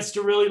a chance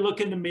to really look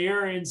in the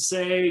mirror and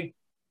say,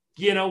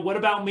 what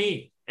about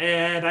me?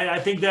 And I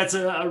think that's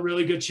a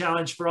really good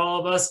challenge for all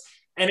of us.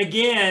 And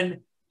again,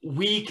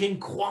 we can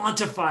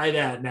quantify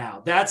that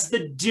now. That's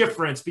the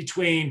difference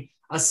between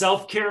a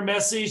self-care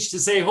message to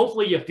say,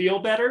 hopefully you feel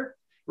better,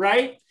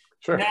 right?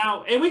 Sure.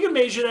 Now, and we can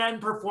measure that in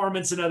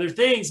performance and other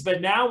things,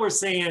 but now we're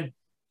saying,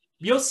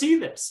 you'll see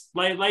this.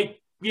 I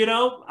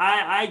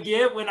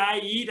get when I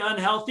eat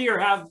unhealthy or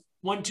have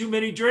one too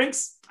many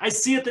drinks, I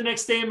see it the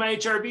next day in my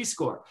HRV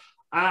score.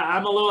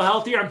 I'm a little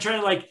healthier. I'm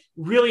trying to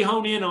really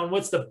hone in on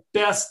what's the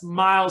best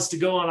miles to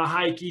go on a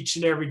hike each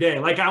and every day.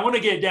 I want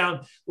to get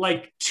down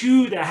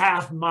to the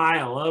half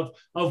mile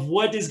of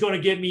what is going to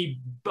get me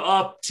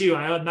up to,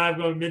 I'm not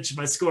going to mention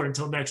my score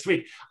until next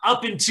week,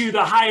 up into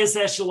the highest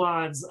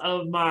echelons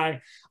of my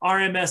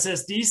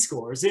RMSSD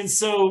scores. And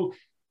so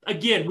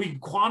again, we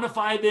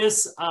quantify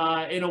this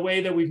in a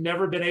way that we've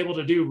never been able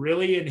to do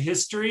really in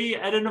history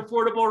at an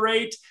affordable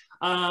rate.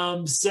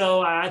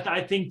 So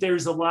I think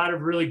there's a lot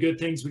of really good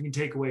things we can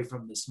take away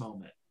from this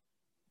moment.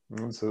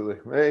 Absolutely.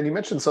 And you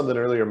mentioned something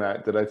earlier,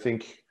 Matt, that I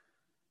think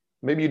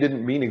maybe you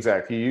didn't mean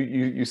exactly.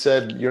 You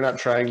said you're not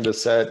trying to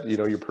set,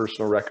 your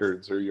personal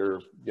records or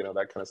your,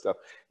 that kind of stuff.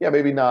 Yeah,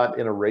 maybe not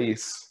in a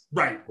race.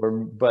 Right.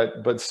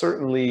 But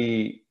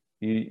certainly,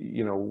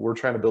 we're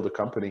trying to build a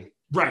company.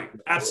 Right.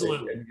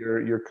 Absolutely. And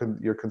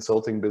your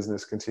consulting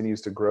business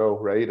continues to grow,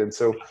 right? And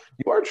so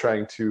you are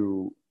trying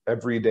to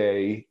every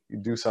day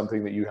do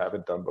something that you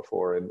haven't done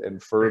before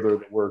and further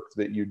the work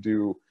that you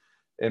do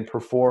and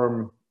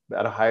perform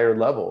at a higher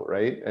level,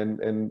 right?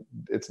 And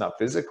it's not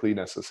physically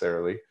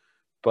necessarily,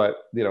 but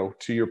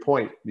to your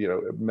point,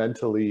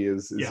 mentally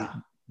is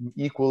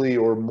equally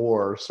or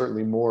more,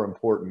 certainly more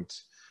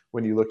important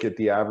when you look at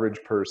the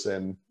average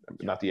person,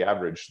 not the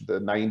average, the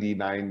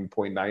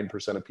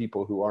 99.9% of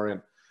people who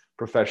aren't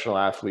professional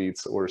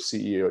athletes or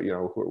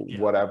CEO,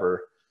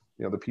 whatever,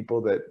 the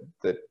people that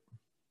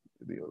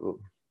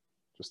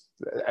just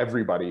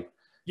everybody.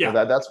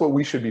 Yeah, that's what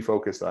we should be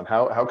focused on.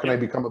 How can I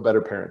become a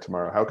better parent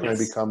tomorrow? How can I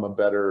become a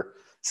better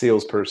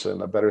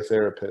salesperson, a better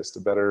therapist,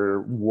 a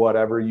better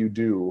whatever you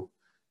do?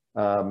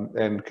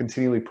 And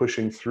continually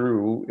pushing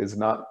through is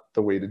not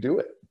the way to do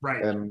it.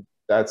 Right. And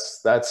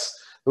that's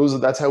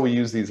how we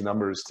use these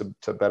numbers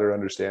to better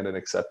understand and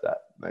accept that.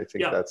 And I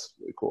think that's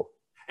really cool.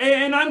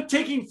 And I'm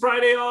taking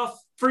Friday off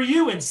for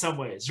you in some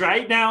ways,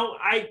 right? Now,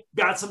 I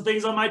got some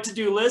things on my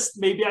to-do list.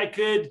 Maybe I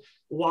could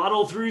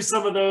waddle through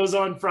some of those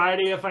on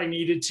Friday if I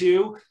needed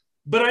to.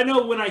 But I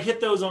know when I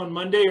hit those on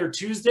Monday or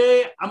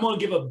Tuesday, I'm going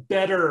to give a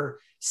better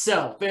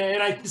self.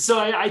 And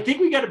I think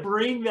we got to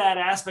bring that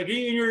aspect. And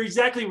you're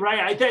exactly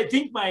right. I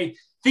think my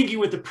thinking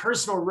with the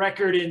personal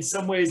record in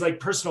some ways, like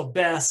personal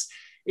best,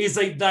 is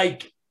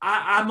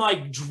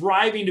I'm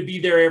driving to be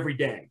there every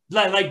day.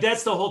 Like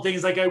that's the whole thing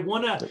is I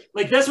want to,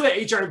 that's what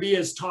HRV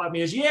has taught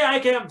me is, I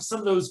can have some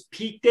of those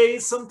peak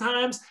days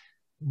sometimes,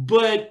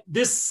 but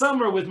this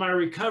summer with my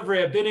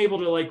recovery, I've been able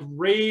to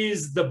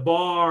raise the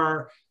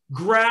bar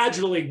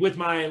gradually with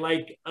my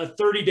a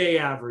 30-day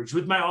average,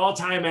 with my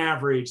all-time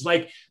average.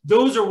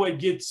 Those are what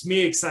gets me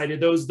excited.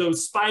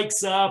 Those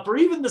spikes up or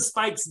even the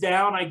spikes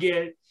down I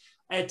get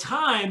at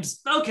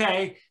times.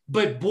 Okay.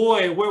 But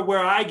boy,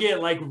 where I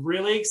get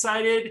really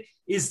excited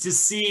is to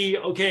see,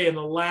 okay, in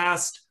the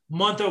last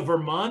month over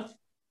month,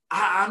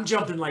 I'm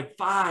jumping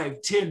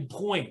 5-10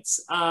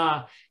 points.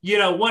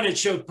 One, it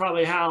showed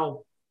probably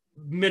how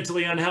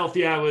mentally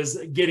unhealthy I was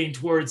getting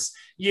towards,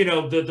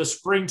 the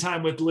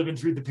springtime with living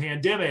through the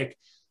pandemic.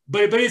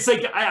 But it's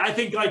I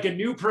think a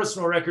new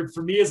personal record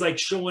for me is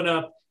showing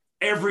up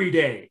every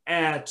day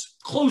at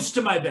close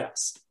to my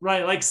best,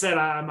 right? Like I said,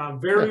 I'm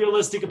very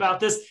realistic about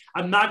this.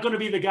 I'm not going to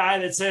be the guy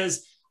that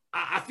says,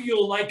 I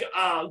feel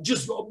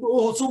just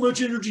so much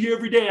energy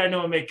every day. I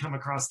know I may come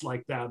across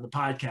like that on the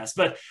podcast,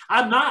 but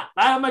I'm not.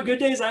 I have my good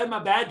days. I have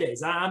my bad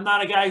days. I'm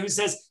not a guy who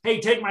says, hey,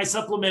 take my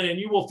supplement and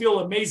you will feel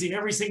amazing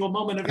every single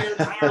moment of your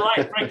entire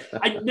life. Right?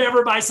 I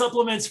never buy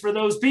supplements for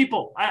those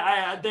people.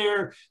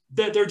 They're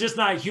just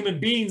not human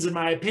beings in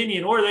my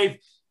opinion, or I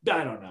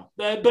don't know.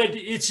 But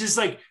it's just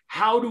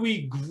how do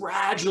we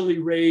gradually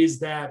raise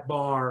that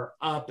bar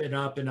up and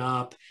up and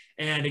up?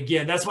 And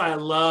again, that's why I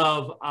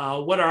love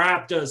what our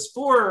app does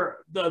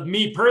for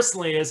me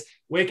personally is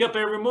wake up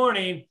every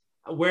morning.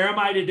 Where am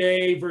I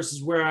today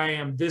versus where I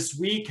am this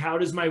week? How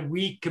does my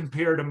week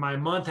compare to my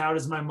month? How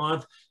does my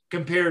month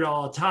compare to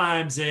all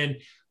times? And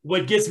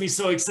what gets me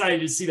so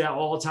excited to see that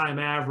all-time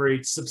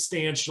average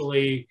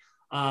substantially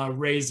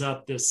raise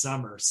up this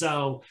summer.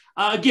 So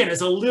again,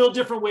 it's a little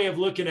different way of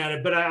looking at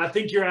it, but I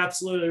think you're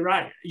absolutely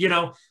right.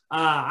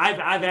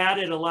 I've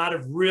added a lot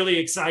of really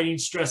exciting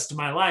stress to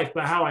my life,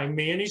 but how I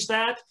manage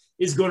that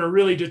is going to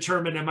really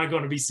determine, am I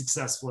going to be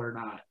successful or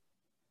not?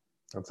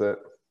 That's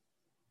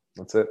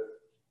it.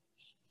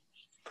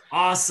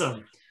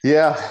 Awesome.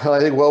 Yeah, I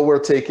think we're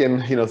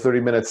taking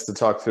 30 minutes to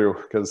talk through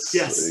because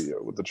yes.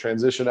 With the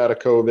transition out of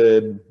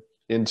COVID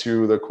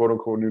into the quote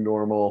unquote new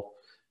normal,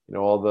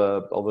 all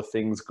the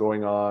things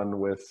going on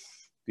with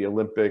the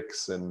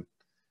Olympics and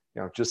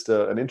just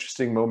an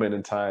interesting moment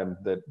in time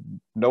that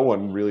no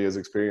one really has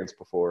experienced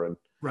before, and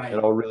right.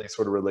 It all really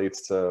sort of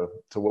relates to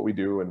what we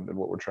do and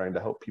what we're trying to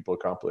help people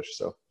accomplish.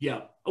 So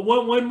yeah,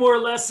 one more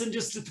lesson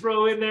just to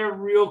throw in there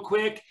real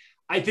quick.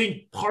 I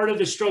think part of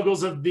the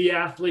struggles of the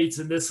athletes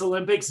in this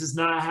Olympics is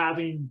not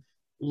having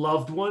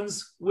loved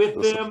ones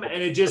with them.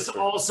 And it just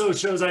also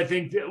shows, I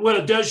think,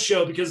 it does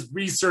show because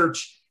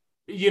research,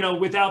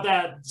 without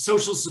that,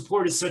 social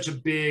support is such a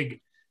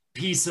big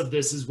piece of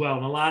this as well.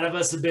 And a lot of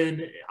us have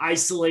been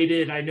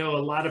isolated. I know a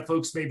lot of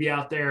folks may be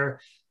out there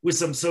with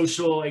some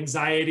social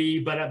anxiety,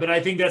 but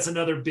I think that's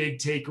another big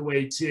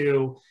takeaway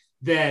too,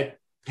 that,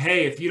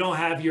 hey, if you don't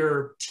have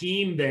your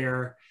team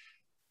there,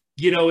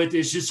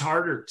 it's just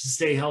harder to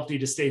stay healthy,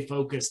 to stay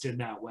focused in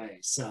that way.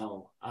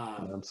 So,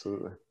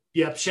 absolutely.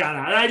 Yep. Shout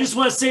out. And I just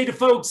want to say to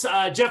folks,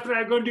 Jeff and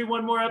I are going to do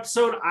one more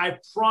episode. I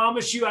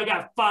promise you, I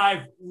got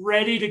 5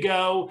 ready to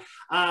go.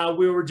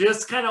 We were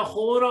just kind of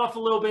holding off a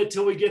little bit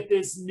till we get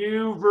this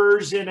new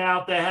version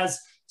out that has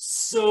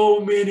so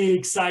many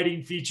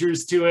exciting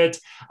features to it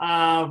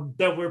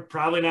that we're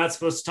probably not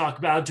supposed to talk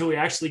about until we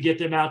actually get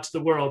them out to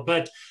the world.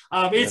 But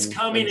it's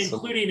coming,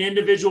 including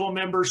individual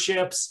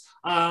memberships.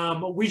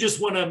 We just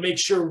want to make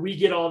sure we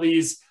get all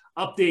these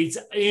updates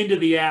into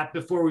the app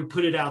before we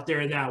put it out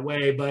there in that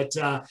way. But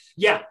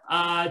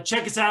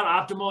check us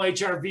out,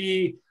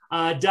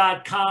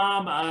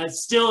 optimalhrv.com.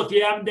 Still, if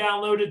you haven't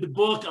downloaded the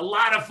book, a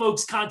lot of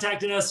folks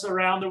contacting us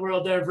around the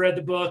world that have read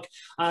the book,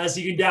 so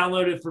you can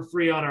download it for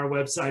free on our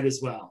website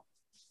as well.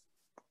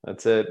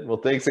 That's it. Well,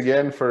 thanks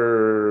again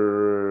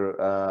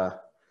to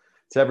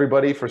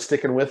everybody for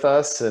sticking with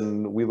us,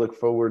 and we look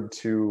forward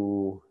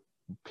to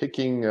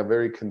picking a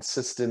very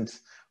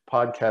consistent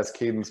podcast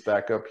cadence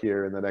back up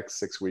here in the next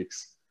 6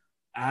 weeks.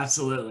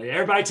 Absolutely.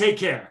 Everybody take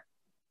care.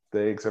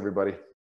 Thanks, everybody.